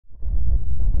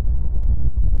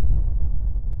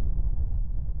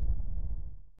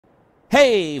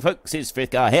Hey folks, it's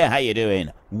Frithgar here, how you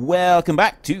doing? Welcome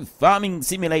back to Farming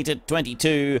Simulator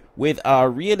 22 with our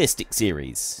realistic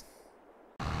series.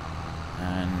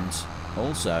 And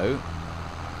also,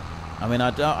 I mean,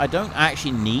 I don't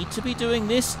actually need to be doing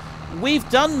this. We've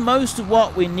done most of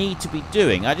what we need to be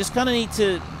doing. I just kind of need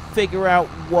to figure out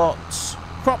what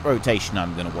crop rotation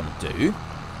I'm going to want to do.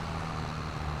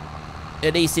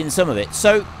 At least in some of it.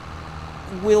 So,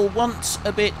 we'll want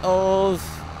a bit of...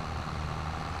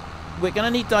 We're going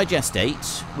to need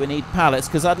digestate, we need pallets,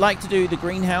 because I'd like to do the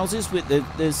greenhouses. With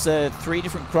there's 3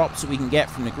 different crops that we can get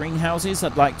from the greenhouses.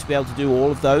 I'd like to be able to do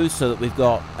all of those so that we've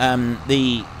got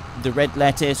the red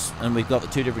lettuce, and we've got the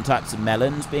 2 different types of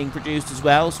melons being produced as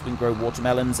well. So we can grow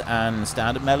watermelons and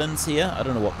standard melons here. I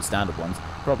don't know what the standard ones,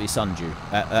 probably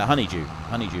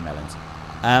honeydew melons.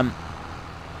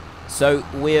 So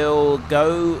we'll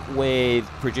go with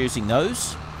producing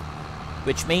those,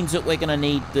 which means that we're going to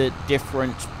need the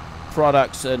different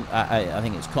products, and I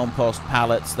think it's compost,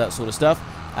 pallets, that sort of stuff.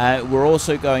 We're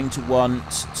also going to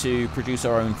want to produce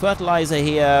our own fertilizer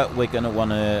here. We're going to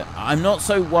want to... I'm not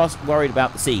so worried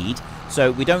about the seed,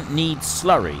 so we don't need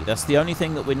slurry. That's the only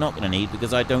thing that we're not going to need,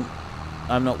 because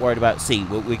I'm not worried about seed.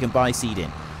 We can buy seed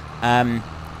in. And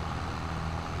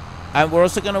we're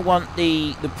also going to want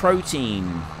the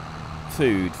protein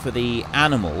food for the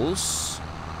animals.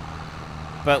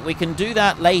 But we can do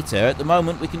that later. At the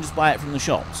moment, we can just buy it from the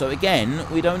shop. So again,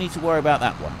 we don't need to worry about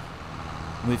that one.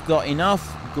 We've got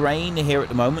enough grain here at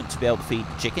the moment to be able to feed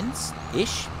the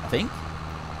chickens-ish, I think.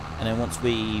 And then once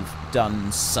we've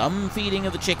done some feeding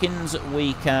of the chickens,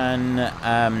 we can,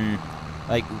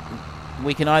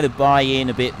 we can either buy in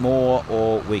a bit more,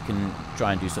 or we can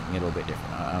try and do something a little bit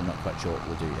different. I'm not quite sure what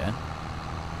we'll do there.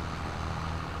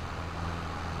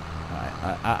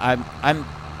 Alright, I'm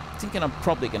thinking I'm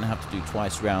probably going to have to do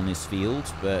twice around this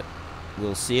field, but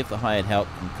we'll see if the hired help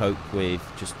can cope with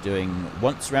just doing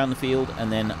once around the field,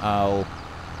 and then I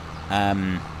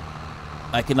can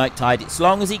like tidy it. As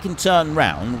long as he can turn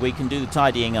round, we can do the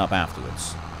tidying up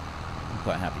afterwards. I'm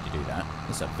quite happy to do that.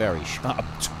 It's a very sharp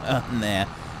turn there.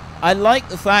 I like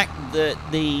the fact that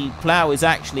the plough is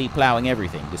actually ploughing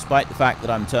everything, despite the fact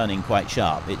that I'm turning quite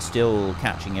sharp. It's still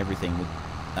catching everything with,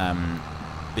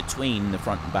 between the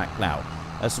front and back plough.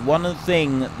 That's one of the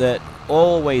things that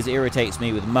always irritates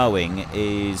me with mowing,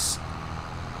 is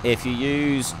if you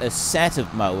use a set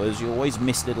of mowers, you always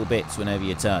miss little bits whenever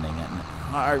you're turning, and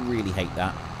I really hate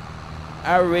that.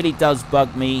 It really does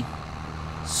bug me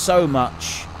so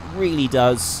much. Really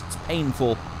does. It's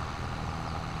painful.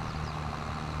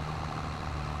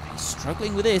 He's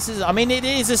struggling with this. I mean, it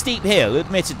is a steep hill,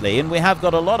 admittedly, and we have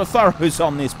got a lot of furrows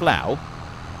on this plough.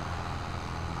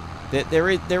 There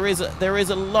is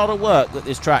a lot of work that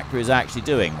this tractor is actually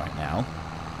doing right now.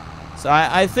 So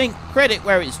I think credit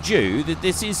where it's due, that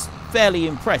this is fairly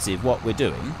impressive what we're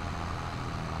doing.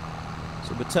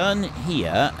 So we turn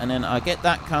here, and then I get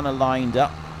that kind of lined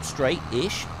up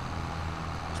straight-ish.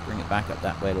 Let's bring it back up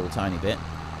that way a little tiny bit.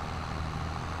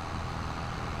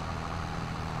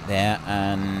 There,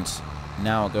 and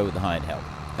now I'll go with the hired help.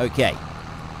 Okay.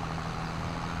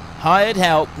 Hired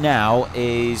help now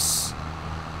is...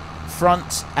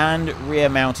 front and rear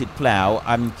mounted plough.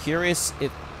 I'm curious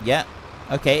if... Yeah.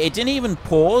 Okay, it didn't even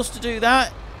pause to do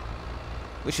that,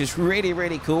 which is really,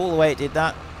 really cool the way it did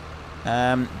that.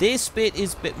 This bit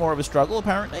is a bit more of a struggle,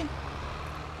 apparently.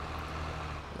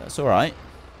 That's alright.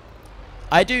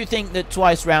 I do think that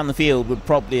twice round the field would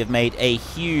probably have made a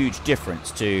huge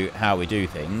difference to how we do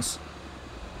things.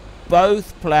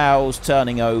 Both ploughs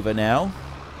turning over now.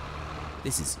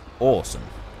 This is awesome.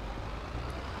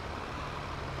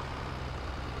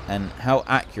 And how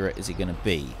accurate is it going to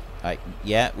be? Like,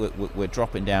 yeah, we're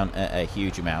dropping down a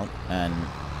huge amount, and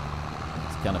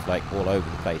it's kind of like all over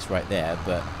the place right there,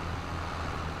 but...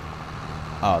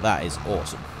 Oh, that is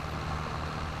awesome.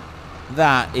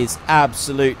 That is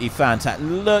absolutely fantastic.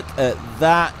 Look at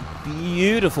that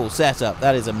beautiful setup.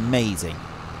 That is amazing.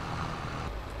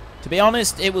 To be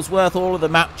honest, it was worth all of the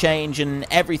map change and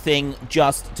everything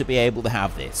just to be able to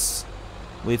have this.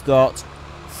 We've got...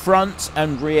 front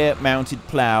and rear mounted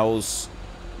ploughs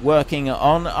working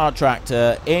on our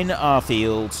tractor in our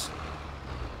field.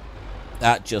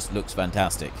 That just looks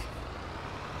fantastic.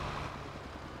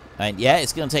 And yeah,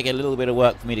 it's going to take a little bit of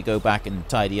work for me to go back and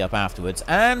tidy up afterwards,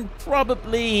 and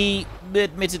probably,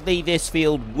 admittedly, this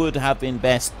field would have been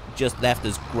best just left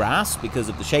as grass because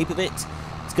of the shape of it.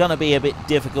 It's going to be a bit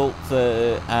difficult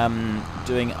for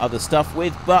doing other stuff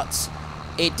with, but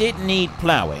it did need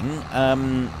ploughing,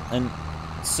 and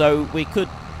so we could...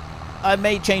 I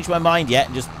may change my mind yet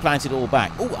and just plant it all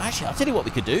back. Oh, actually, I'll tell you what we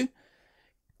could do.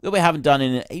 that we haven't done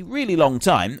in a really long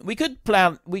time. We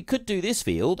could do this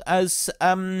field as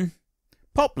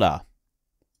poplar.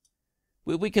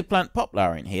 We could plant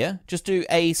poplar in here. Just do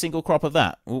a single crop of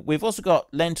that. We've also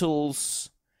got lentils,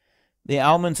 the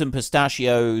almonds and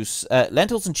pistachios,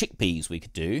 lentils and chickpeas we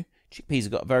could do. Chickpeas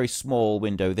have got a very small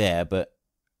window there, but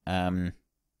and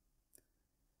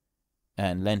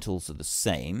lentils are the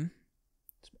same.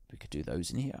 We could do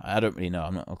those in here. I don't really know.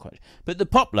 I'm not quite sure. But the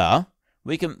poplar,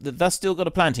 that's still got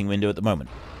a planting window at the moment.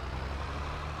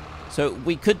 So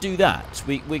we could do that.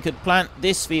 We could plant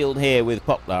this field here with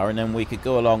poplar, and then we could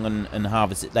go along and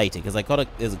harvest it later. Because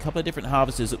there's a couple of different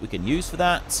harvesters that we can use for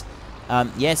that.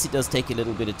 Yes, it does take a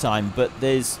little bit of time, but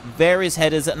there's various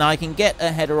headers, and I can get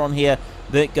a header on here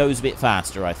that goes a bit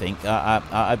faster, I think.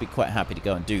 I'd be quite happy to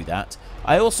go and do that.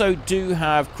 I also do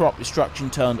have crop destruction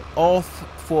turned off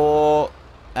for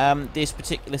this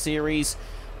particular series.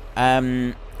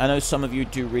 I know some of you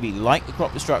do really like the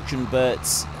crop destruction,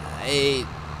 but I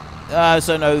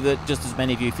also know that just as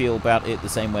many of you feel about it the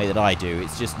same way that I do.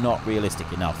 It's just not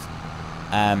realistic enough.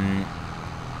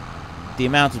 The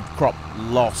amount of crop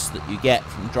loss that you get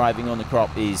from driving on the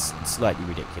crop is slightly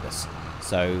ridiculous.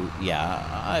 So,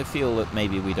 yeah, I feel that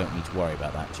maybe we don't need to worry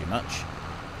about that too much.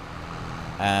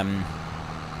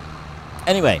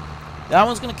 Anyway, that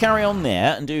one's going to carry on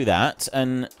there and do that.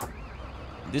 And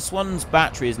this one's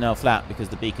battery is now flat because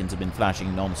the beacons have been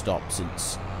flashing non-stop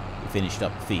since we finished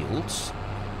up the fields.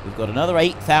 We've got another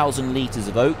 8,000 litres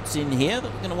of oats in here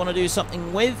that we're going to want to do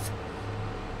something with.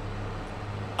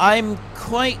 I'm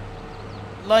quite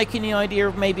liking the idea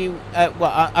of maybe,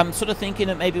 I'm sort of thinking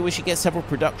that maybe we should get several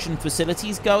production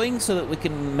facilities going so that we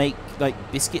can make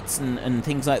like biscuits and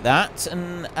things like that,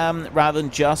 and rather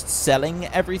than just selling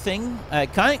everything.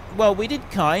 We did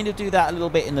kind of do that a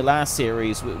little bit in the last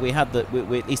series. We at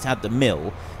least had the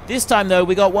mill. This time though,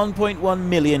 we got 1.1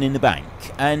 million in the bank,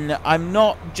 and I'm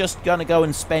not just gonna go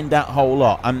and spend that whole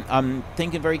lot. I'm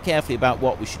thinking very carefully about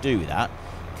what we should do with that,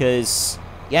 because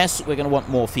yes, we're gonna want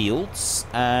more fields,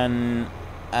 and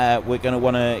we're going to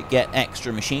want to get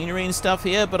extra machinery and stuff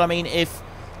here. But I mean, if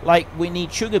like we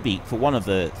need sugar beet for one of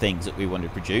the things that we want to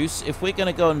produce, if we're going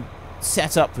to go and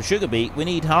set up for sugar beet, we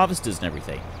need harvesters and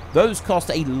everything. Those cost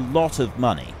a lot of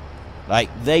money. Like,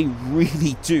 they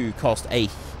really do cost a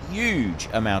huge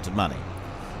amount of money.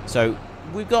 So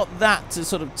we've got that to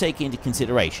sort of take into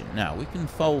consideration. Now we can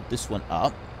fold this one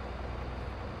up.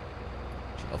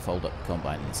 I'll fold up the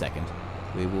combine in a second.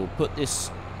 We will put this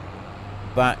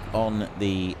back on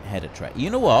the header tray. You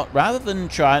know what? Rather than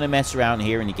trying to mess around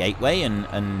here in the gateway,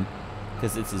 and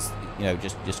because this is, you know,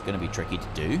 just going to be tricky to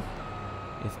do,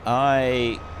 if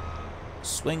I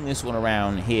swing this one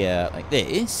around here like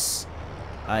this,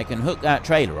 I can hook that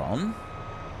trailer on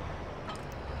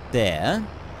there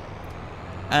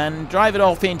and drive it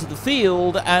off into the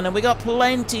field, and then we got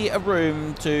plenty of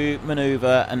room to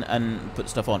maneuver and put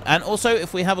stuff on. And also,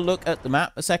 if we have a look at the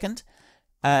map a second,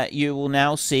 you will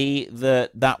now see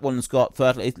that that one's got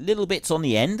little bits on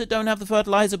the end that don't have the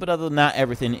fertilizer, but other than that,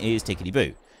 everything is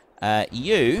tickety-boo.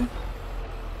 You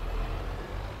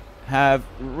have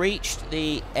reached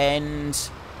the end.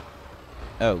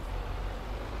 Oh.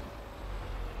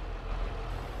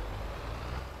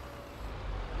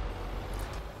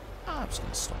 I'm just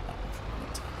going to stop that one for a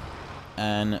minute.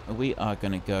 And we are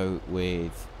going to go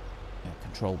with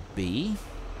Control B.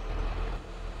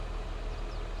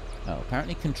 Oh,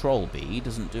 apparently Control B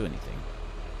doesn't do anything.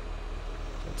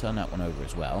 So I'll turn that one over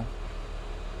as well.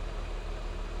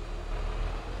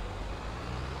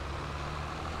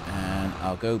 And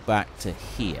I'll go back to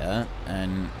here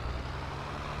and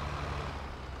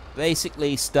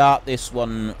basically start this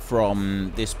one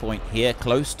from this point here,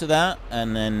 close to that,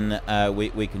 and then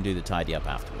we can do the tidy up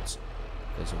afterwards.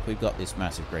 Because if we've got this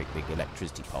massive, great big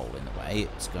electricity pole in the way,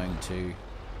 it's going to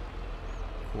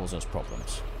cause us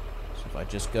problems. So if I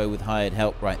just go with hired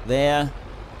help right there.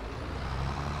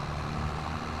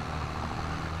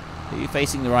 Are you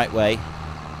facing the right way?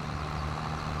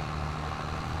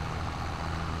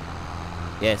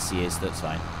 Yes, he is. That's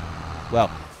fine.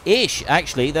 Well, ish.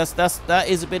 Actually, that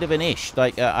is a bit of an ish.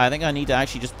 Like, I think I need to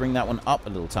actually just bring that one up a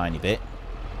little tiny bit.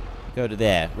 Go to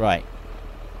there. Right.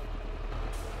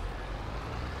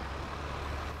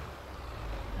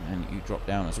 And you drop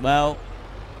down as well.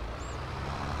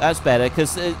 That's better,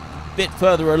 because a bit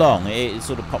further along, it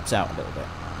sort of pops out a little bit.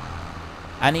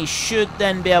 And he should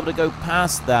then be able to go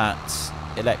past that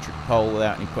electric pole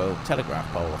without any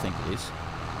telegraph pole, I think it is.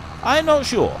 I'm not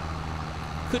sure.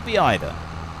 Could be either.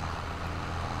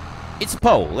 It's a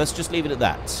pole. Let's just leave it at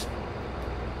that.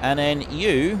 And then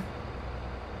you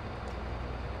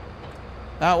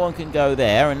That one can go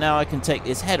there, and now I can take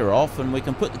this header off, and we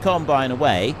can put the combine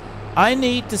away. I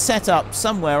need to set up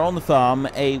somewhere on the farm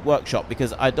a workshop,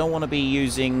 because I don't want to be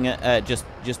using just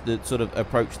the sort of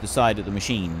approach the side of the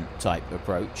machine type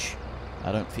approach.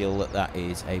 I don't feel that that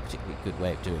is a particularly good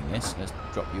way of doing this. Let's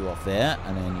drop you off there,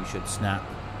 and then you should snap.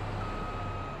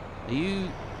 Are you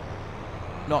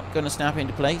not going to snap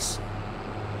into place?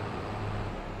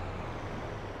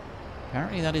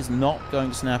 Apparently that is not going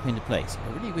to snap into place.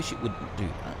 I really wish it wouldn't do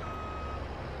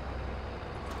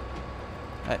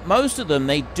that. Most of them,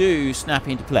 they do snap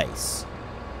into place.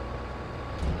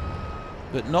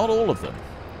 But not all of them.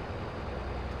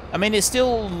 I mean, it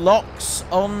still locks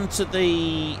onto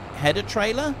the header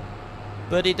trailer,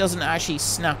 but it doesn't actually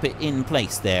snap it in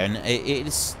place there. And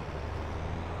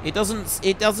it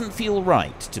doesn't feel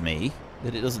right to me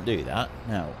that it doesn't do that.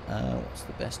 Now, what's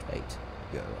the best way to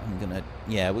go? I'm gonna,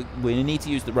 yeah, we need to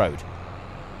use the road.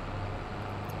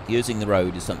 Using the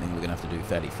road is something we're gonna have to do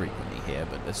fairly frequently here,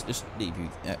 but let's just leave you.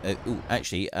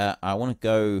 Actually, I want to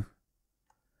go.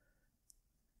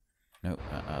 No,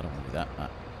 I don't want to do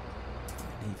that.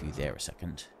 Leave you there a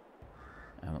second.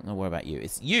 I don't know. What about you?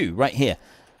 It's you right here.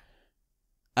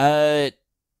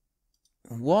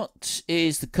 What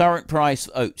is the current price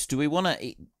of oats? Do we want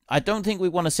to? I don't think we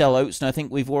want to sell oats, and I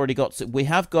think we've already got. We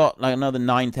have got like another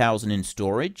 9,000 in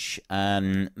storage,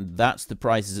 and that's the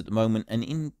prices at the moment. And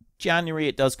in January,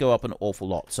 it does go up an awful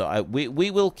lot. So we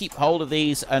will keep hold of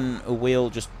these, and we'll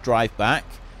just drive back.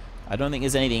 I don't think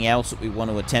there's anything else that we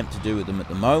want to attempt to do with them at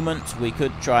the moment. We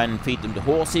could try and feed them to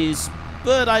horses,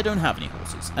 but I don't have any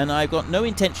horses, and I've got no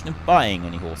intention of buying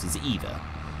any horses either.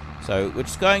 So we're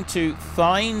just going to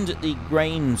find the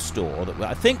grain store.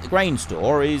 I think the grain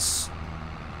store is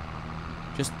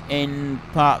just in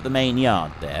part of the main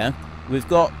yard there. We've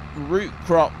got root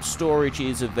crop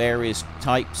storages of various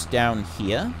types down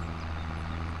here.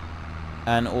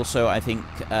 And also, I think,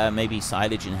 maybe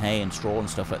silage and hay and straw and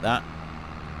stuff like that.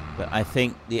 But I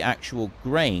think the actual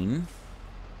grain...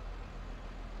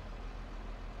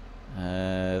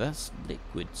 that's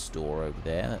liquid store over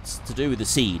there. That's to do with the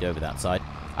seed over that side.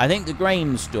 I think the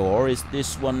grain store is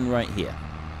this one right here.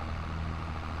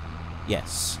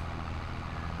 Yes.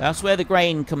 That's where the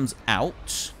grain comes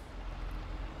out.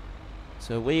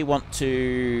 So we want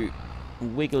to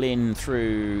wiggle in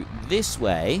through this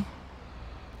way.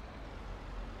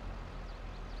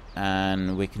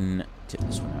 And we can tip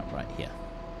this one out right here.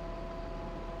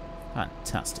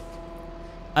 Fantastic.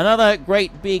 Another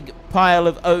great big pile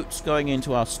of oats going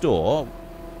into our store.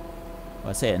 Well,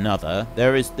 I say another.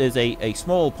 There's a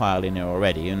small pile in there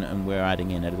already, and we're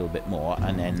adding in a little bit more.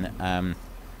 And then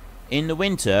in the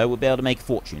winter, we'll be able to make a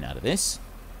fortune out of this.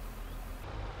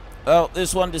 Well,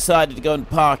 this one decided to go and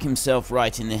park himself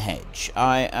right in the hedge.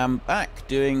 I am back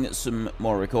doing some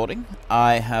more recording.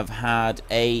 I have had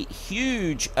a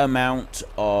huge amount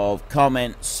of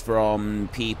comments from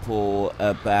people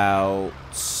about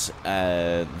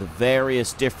the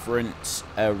various different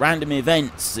random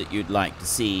events that you'd like to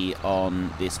see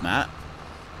on this map.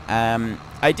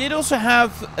 I did also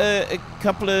have a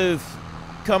couple of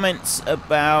comments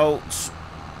about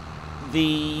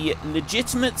the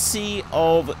legitimacy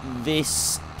of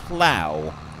this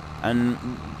plough and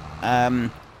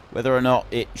whether or not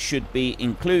it should be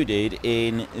included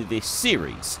in this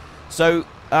series. So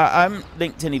I haven't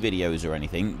linked any videos or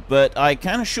anything, but I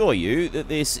can assure you that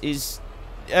this is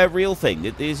a real thing,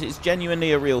 that this is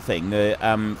genuinely a real thing, the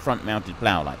front-mounted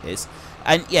plough like this.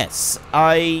 And yes,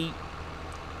 I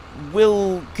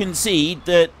will concede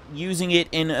that using it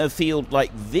in a field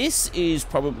like this is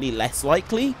probably less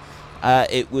likely.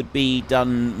 It would be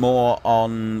done more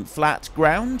on flat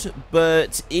ground,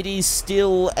 but it is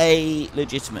still a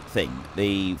legitimate thing,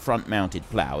 the front-mounted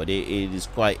plough. It is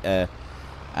quite a,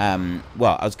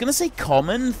 well, I was going to say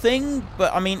common thing,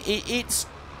 but I mean, it's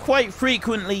quite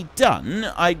frequently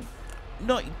done. I'm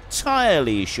not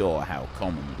entirely sure how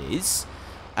common it is.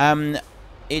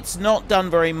 It's not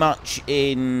done very much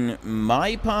in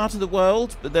my part of the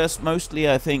world, but that's mostly,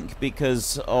 I think,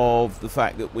 because of the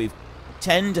fact that we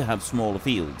tend to have smaller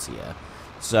fields here.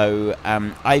 So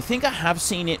I think I have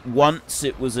seen it once.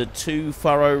 It was a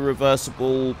 2-furrow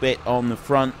reversible bit on the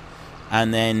front,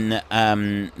 and then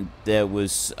there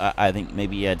was, I think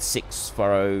maybe you had 6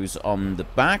 furrows on the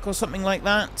back or something like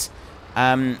that.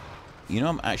 You know,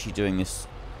 I'm actually doing this.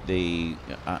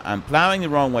 I'm ploughing the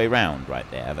wrong way round right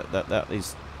there. That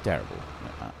is terrible.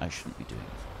 I shouldn't be doing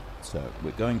it. So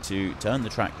we're going to turn the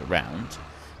tractor around.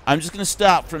 I'm just going to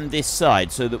start from this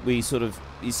side so that we sort of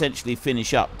essentially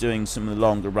finish up doing some of the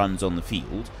longer runs on the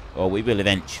field. Or we will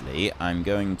eventually. I'm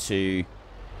going to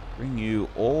bring you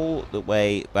all the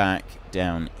way back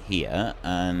down here.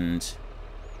 And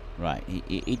Right,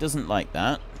 he doesn't like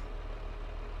that.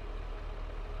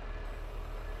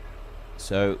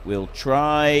 So we'll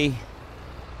try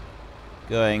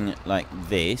going like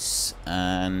this,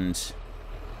 and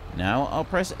now I'll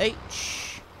press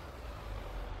H.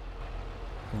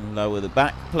 Lower the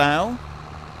back plough.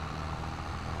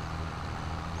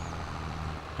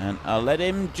 And I'll let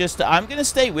him just... I'm going to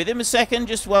stay with him a second,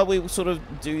 just while we sort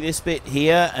of do this bit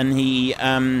here, and he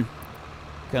kind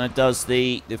of does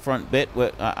the front bit.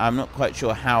 I'm not quite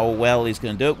sure how well he's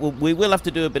going to do it. We will have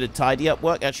to do a bit of tidy-up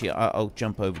work. Actually, I'll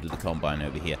jump over to the combine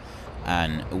over here.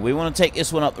 And we want to take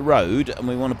this one up the road, and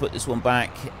we want to put this one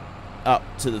back up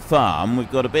to the farm.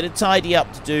 We've got a bit of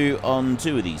tidy-up to do on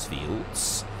 2 of these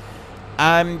fields.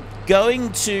 I'm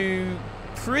going to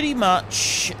pretty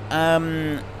much...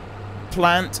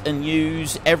 plant and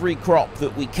use every crop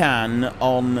that we can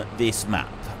on this map.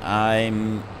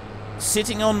 I'm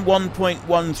sitting on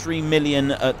 1.13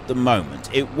 million at the moment.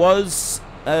 It was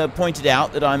pointed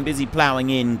out that I'm busy ploughing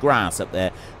in grass up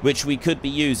there, which we could be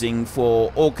using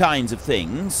for all kinds of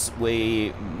things.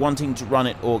 We're wanting to run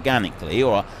it organically,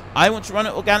 or I want to run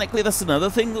it organically. That's another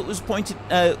thing that was pointed,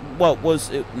 not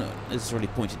necessarily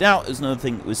pointed out, there's another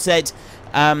thing that was said.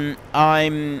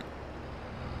 I'm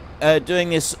doing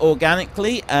this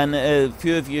organically, and a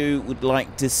few of you would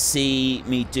like to see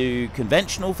me do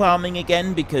conventional farming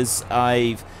again, because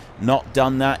I've not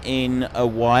done that in a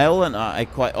while, and I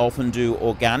quite often do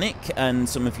organic, and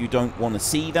some of you don't want to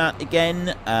see that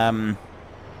again.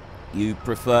 You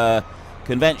prefer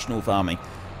conventional farming.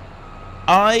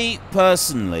 I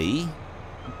personally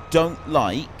don't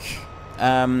like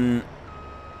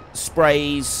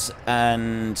sprays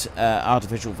and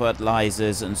artificial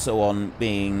fertilizers and so on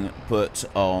being put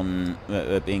on,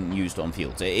 being used on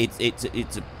fields. It's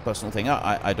a personal thing.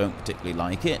 I don't particularly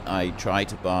like it. I try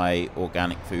to buy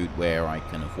organic food where I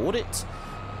can afford it.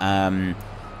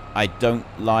 I don't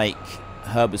like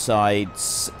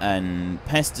herbicides and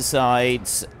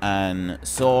pesticides and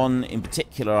so on. In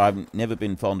particular, I've never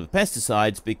been fond of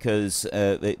pesticides because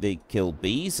they kill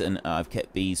bees, and I've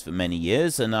kept bees for many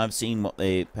years, and I've seen what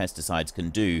the pesticides can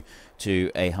do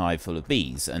to a hive full of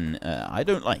bees, and I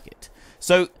don't like it.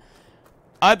 So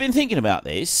I've been thinking about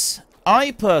this.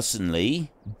 I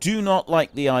personally do not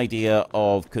like the idea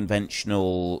of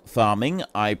conventional farming.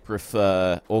 I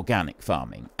prefer organic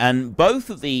farming. And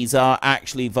both of these are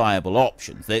actually viable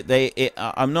options.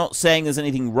 I'm not saying there's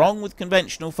anything wrong with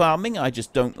conventional farming. I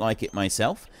just don't like it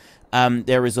myself.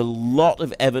 There is a lot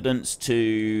of evidence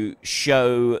to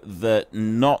show that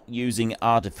not using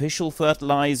artificial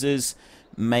fertilizers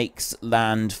makes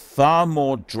land far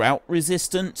more drought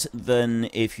resistant than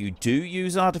if you do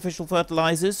use artificial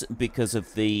fertilizers, because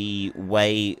of the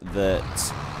way that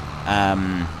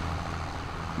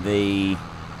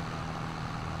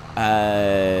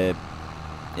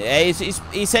it's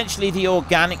essentially the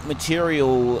organic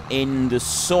material in the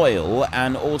soil,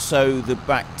 and also the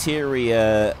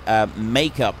bacteria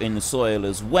makeup in the soil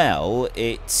as well.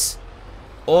 It's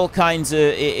all kinds of,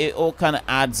 it all kind of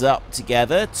adds up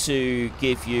together to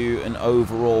give you an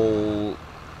overall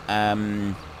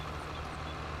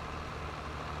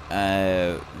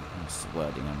what's the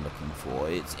wording I'm looking for?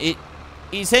 It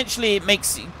essentially, it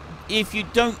makes, if you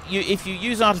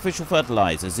use artificial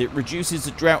fertilizers, it reduces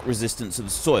the drought resistance of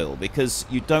the soil, because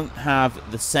you don't have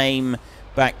the same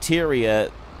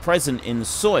bacteria present in the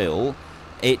soil.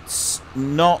 It's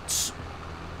not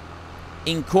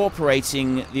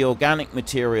incorporating the organic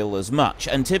material as much,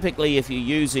 and typically if you're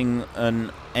using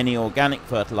any organic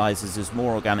fertilizers, there's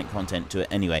more organic content to it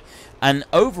anyway, and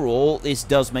overall this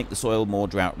does make the soil more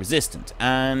drought resistant.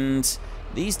 And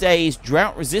these days,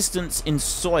 drought resistance in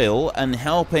soil and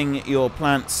helping your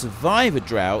plants survive a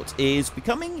drought is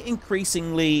becoming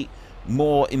increasingly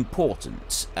more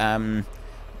important.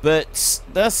 But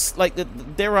that's like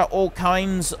there are all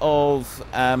kinds of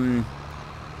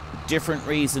different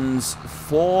reasons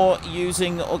for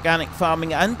using organic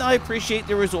farming, and I appreciate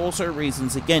there is also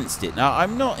reasons against it. Now,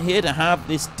 I'm not here to have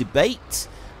this debate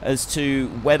as to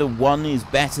whether one is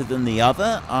better than the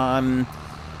other.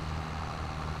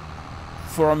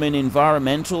 From an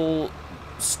environmental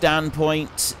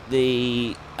standpoint,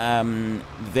 the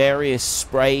various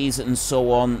sprays and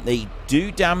so on, they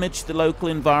do damage the local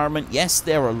environment. Yes,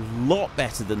 they're a lot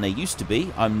better than they used to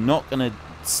be. I'm not going to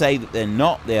say that they're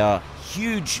not. They are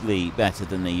hugely better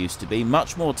than they used to be,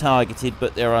 much more targeted,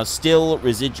 but there are still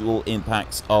residual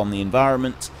impacts on the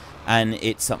environment, and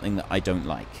it's something that I don't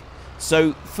like.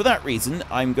 So for that reason,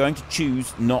 I'm going to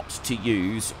choose not to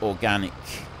use organic,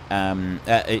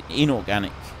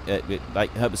 inorganic,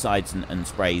 like herbicides and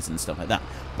sprays and stuff like that.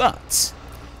 But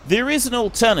There is an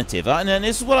alternative, and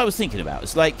this is what I was thinking about.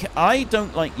 It's like, I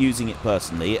don't like using it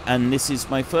personally, and this is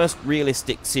my first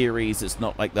realistic series. It's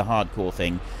not like the hardcore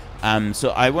thing. So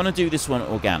I want to do this one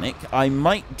organic. I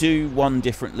might do one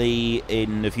differently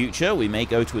in the future. We may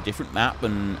go to a different map,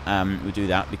 and we'll do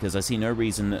that, because I see no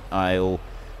reason that I'll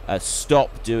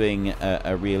stop doing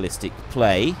a realistic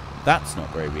play. That's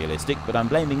not very realistic, but I'm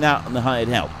blaming that on the hired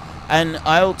help. And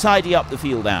I'll tidy up the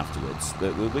field afterwards.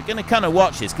 But we're going to kind of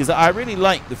watch this, because I really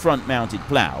like the front-mounted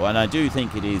plough, and I do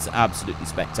think it is absolutely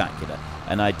spectacular.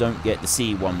 And I don't get to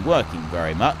see one working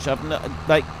very much. I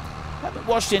haven't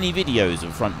watched any videos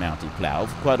of front-mounted plough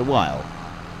for quite a while.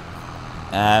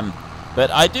 But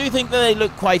I do think that they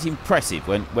look quite impressive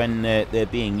when they're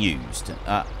being used.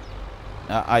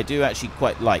 I do actually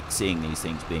quite like seeing these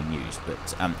things being used.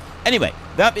 But anyway,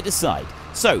 that bit aside.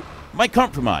 So, my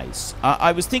compromise.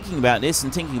 I was thinking about this,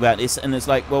 and it's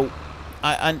like, well,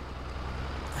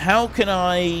 how can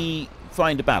I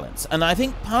find a balance? And I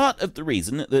think part of the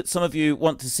reason that some of you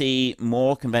want to see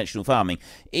more conventional farming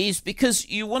is because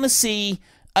you want to see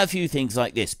a few things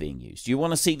like this being used. You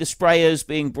want to see the sprayers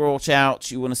being brought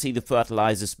out. You want to see the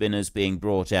fertilizer spinners being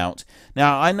brought out.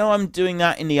 Now, I know I'm doing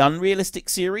that in the unrealistic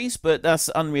series, but that's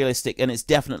unrealistic, and it's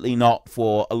definitely not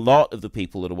for a lot of the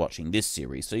people that are watching this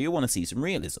series. So you want to see some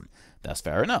realism. That's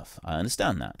fair enough. I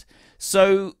understand that.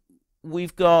 So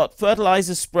we've got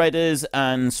fertilizer spreaders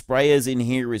and sprayers in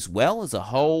here as well. There's a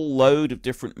whole load of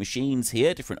different machines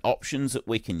here, different options that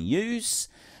we can use.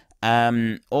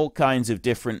 All kinds of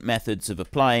different methods of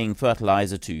applying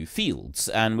fertilizer to fields.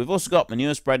 And we've also got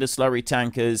manure spreaders, slurry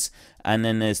tankers, and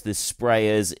then there's the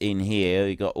sprayers in here.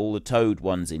 We've got all the towed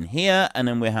ones in here, and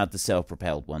then we have the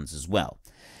self-propelled ones as well.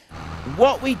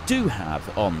 What we do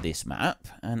have on this map,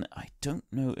 and I don't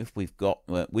know if we've got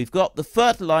the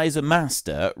fertilizer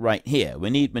master right here. We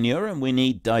need manure and we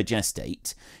need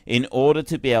digestate in order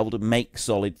to be able to make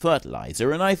solid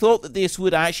fertilizer, and I thought that this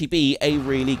would actually be a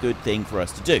really good thing for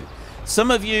us to do.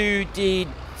 Some of you did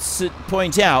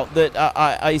point out that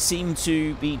I seem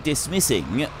to be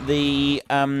dismissing the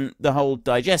whole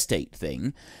digestate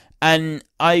thing. And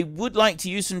I would like to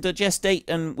use some digestate,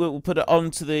 and we'll put it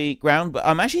onto the ground, but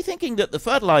I'm actually thinking that the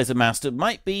fertilizer master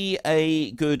might be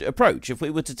a good approach. If we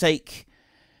were to take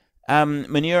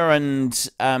manure and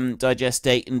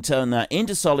digestate and turn that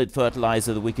into solid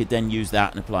fertilizer, that we could then use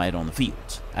that and apply it on the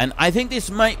field. And I think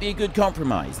this might be a good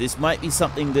compromise. This might be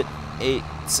something that it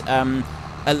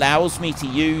allows me to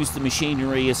use the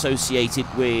machinery associated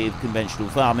with conventional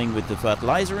farming with the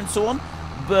fertilizer and so on,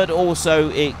 but also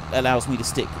it allows me to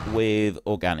stick with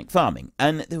organic farming.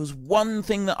 And there was one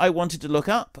thing that I wanted to look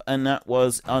up, and that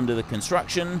was under the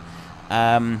construction.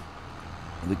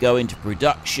 We go into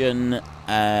production.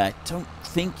 I don't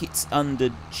think it's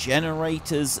under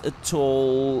generators at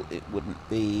all. It wouldn't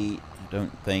be, I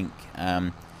don't think.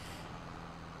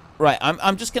 Right,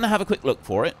 I'm just going to have a quick look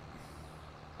for it.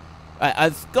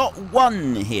 I've got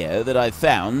one here that I've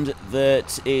found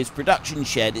that is production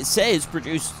shed. It says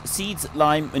produce seeds,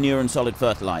 lime, manure, and solid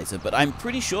fertilizer, but I'm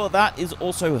pretty sure that is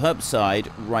also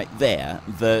herbicide right there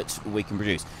that we can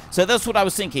produce. So that's what I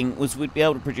was thinking, was we'd be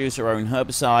able to produce our own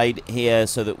herbicide here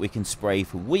so that we can spray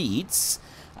for weeds.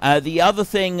 The other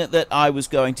thing that I was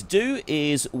going to do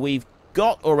is we've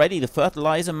got already the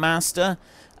fertilizer master.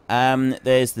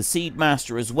 There's the seed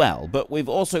master as well, but we've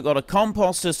also got a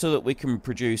composter so that we can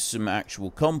produce some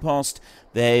actual compost.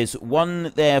 There's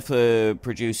one there for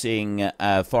producing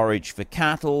forage for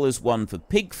cattle. There's one for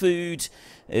pig food.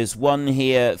 There's one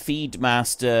here, feed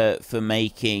master, for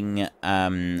making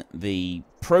the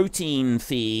protein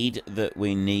feed that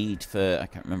we need for, I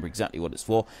can't remember exactly what it's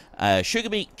for, sugar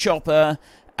beet chopper.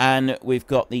 And we've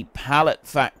got the pallet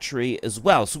factory as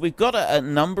well. So we've got a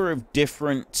number of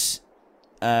different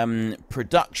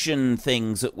production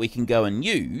things that we can go and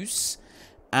use.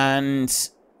 And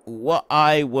what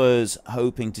I was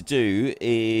hoping to do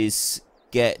is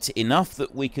get enough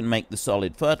that we can make the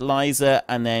solid fertilizer,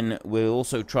 and then we'll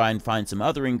also try and find some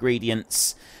other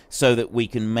ingredients so that we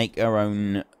can make our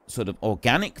own sort of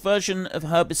organic version of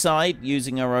herbicide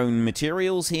using our own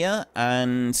materials here.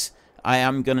 And I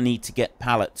am going to need to get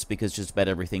pallets, because just about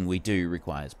everything we do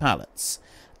requires pallets.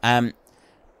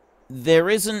 There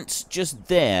isn't just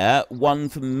one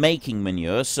for making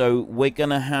manure, so we're going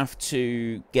to have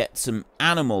to get some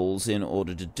animals in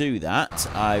order to do that.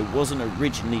 I wasn't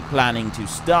originally planning to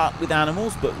start with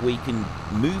animals, but we can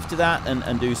move to that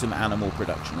and do some animal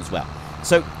production as well.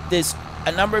 So there's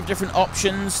a number of different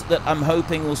options that I'm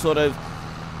hoping will sort of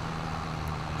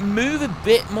move a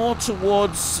bit more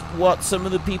towards what some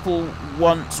of the people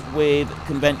want with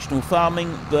conventional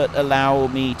farming, but allow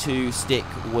me to stick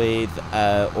with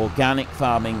organic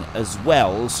farming as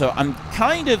well. So I'm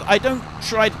I don't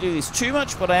try to do this too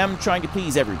much, but I am trying to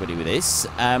please everybody with this.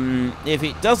 If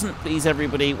it doesn't please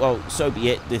everybody, well, so be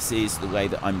it. This is the way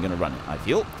that I'm going to run it, I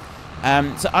feel.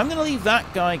 So I'm going to leave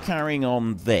that guy carrying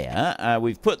on there.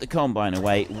 We've put the combine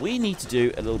away. We need to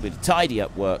do a little bit of tidy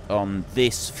up work on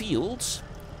this field.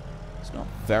 Not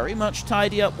very much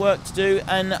tidy up work to do,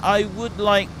 and I would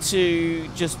like to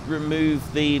just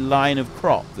remove the line of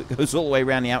crop that goes all the way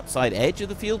around the outside edge of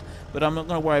the field, but I'm not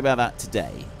going to worry about that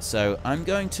today. So I'm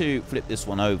going to flip this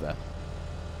one over.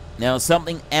 Now,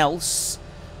 something else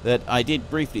that I did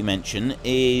briefly mention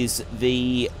is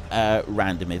the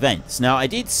random events. Now, I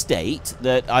did state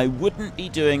that I wouldn't be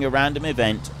doing a random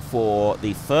event for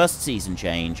the first season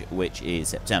change, which is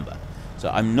September. So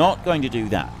I'm not going to do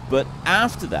that. But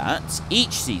after that,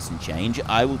 each season change,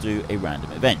 I will do a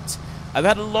random event. I've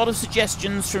had a lot of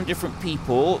suggestions from different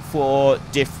people for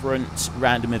different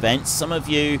random events. Some of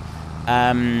you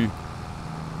have...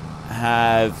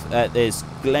 there's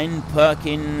Glenn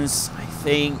Perkins, I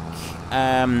think.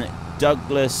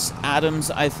 Douglas Adams,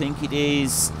 I think it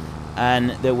is. And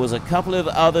there was a couple of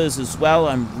others as well.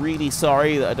 I'm really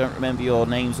sorry that I don't remember your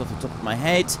names off the top of my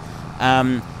head.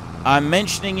 I'm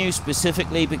mentioning you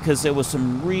specifically because there were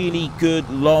some really good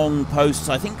long posts.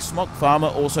 I think Smog Farmer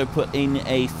also put in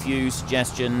a few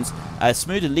suggestions.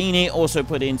 Smoodelini also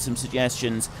put in some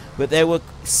suggestions. But there were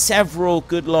several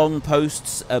good long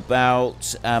posts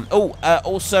about...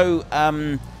 also,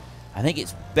 I think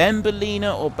it's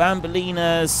Bambolina or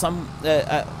Bambolina,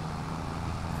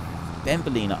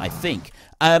 Bambolina, I think.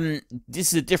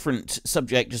 This is a different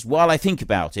subject, just while I think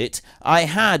about it. I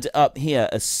had up here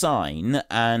a sign,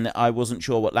 and I wasn't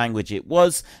sure what language it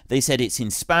was. They said it's in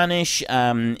Spanish,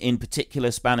 in particular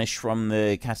Spanish from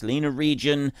the Catalina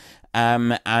region,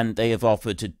 and they have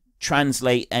offered to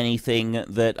translate anything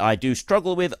that I do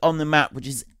struggle with on the map, which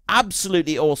is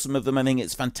absolutely awesome of them. I think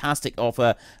it's a fantastic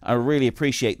offer. I really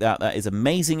appreciate that. That is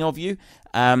amazing of you.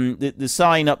 The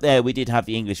sign up there, we did have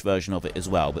the English version of it as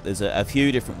well, but there's a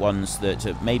few different ones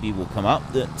that maybe will come up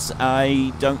that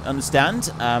I don't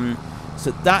understand.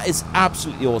 So that is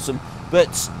absolutely awesome.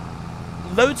 But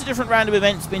loads of different random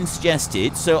events been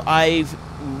suggested, so I've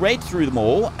read through them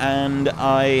all, and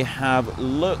I have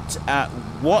looked at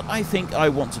what I think I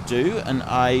want to do, and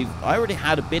I already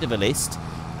had a bit of a list.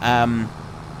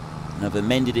 And I've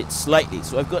amended it slightly.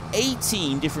 So I've got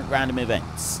 18 different random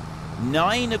events.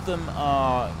 9 of them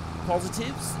are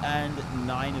positives, and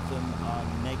 9 of them are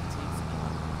negatives.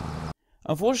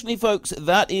 Unfortunately, folks,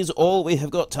 that is all we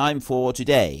have got time for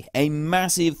today. A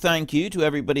massive thank you to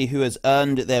everybody who has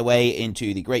earned their way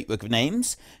into the Great Book of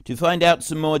Names. To find out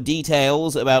some more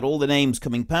details about all the names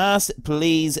coming past,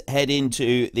 please head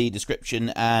into the description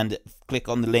and click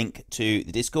on the link to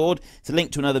the Discord. It's a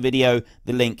link to another video.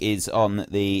 The link is on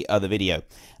the other video.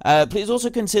 Please also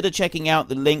consider checking out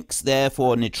the links there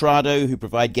for Nitrado, who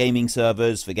provide gaming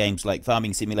servers for games like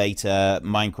Farming Simulator,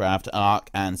 Minecraft, Ark,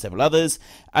 and several others.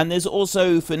 And there's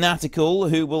also Fanatical,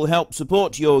 who will help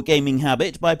support your gaming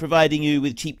habit by providing you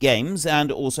with cheap games and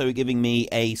also giving me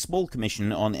a small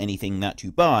commission on anything that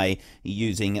you buy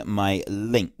using my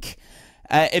link.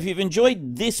 If you've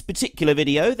enjoyed this particular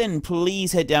video, then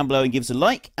please head down below and give us a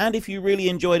like. And if you really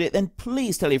enjoyed it, then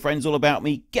please tell your friends all about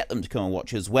me. Get them to come and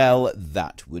watch as well.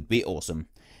 That would be awesome.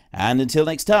 And until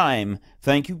next time,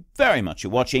 thank you very much for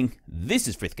watching. This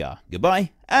is Frithgar.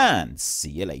 Goodbye, and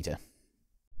see you later.